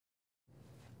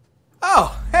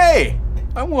Oh, hey!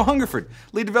 I'm Will Hungerford,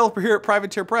 lead developer here at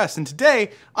Privateer Press, and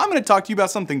today I'm going to talk to you about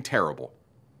something terrible.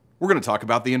 We're going to talk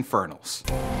about the Infernals.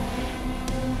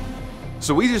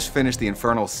 So we just finished the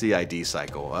Infernal CID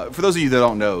cycle. For those of you that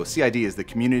don't know, CID is the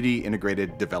Community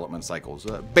Integrated Development Cycles,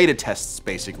 beta tests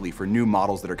basically for new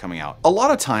models that are coming out. A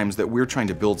lot of times that we're trying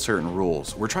to build certain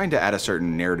rules, we're trying to add a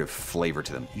certain narrative flavor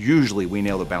to them. Usually we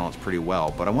nail the balance pretty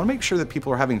well, but I want to make sure that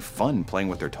people are having fun playing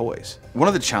with their toys. One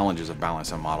of the challenges of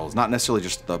balance on models, not necessarily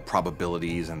just the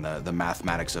probabilities and the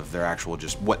mathematics of their actual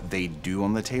just what they do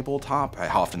on the tabletop,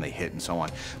 how often they hit and so on,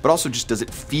 but also just does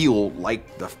it feel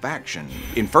like the faction.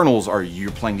 Infernals are you're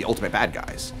playing the ultimate bad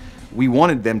guys. We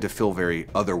wanted them to feel very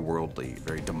otherworldly,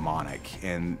 very demonic,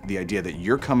 and the idea that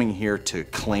you're coming here to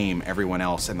claim everyone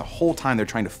else, and the whole time they're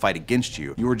trying to fight against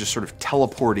you, you are just sort of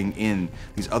teleporting in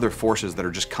these other forces that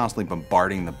are just constantly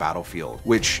bombarding the battlefield,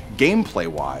 which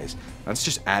gameplay-wise, that's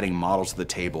just adding models to the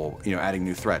table, adding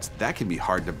new threats. That can be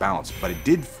hard to balance, but it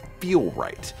did feel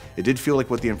right. It did feel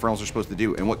like what the Infernals are supposed to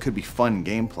do and what could be fun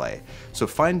gameplay. So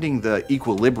finding the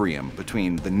equilibrium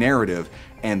between the narrative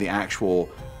and the actual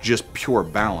just pure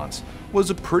balance was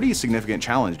a pretty significant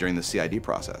challenge during the CID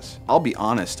process. I'll be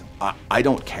honest, I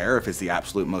don't care if it's the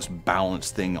absolute most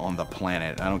balanced thing on the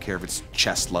planet. I don't care if it's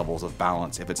chess levels of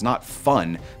balance. If it's not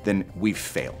fun, then we've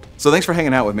failed. So thanks for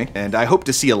hanging out with me, and I hope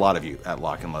to see a lot of you at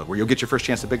Lock and Load, where you'll get your first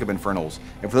chance to pick up Infernals.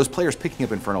 And for those players picking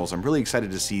up Infernals, I'm really excited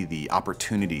to see the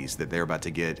opportunities that they're about to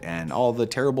get and all the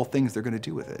terrible things they're going to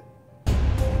do with it.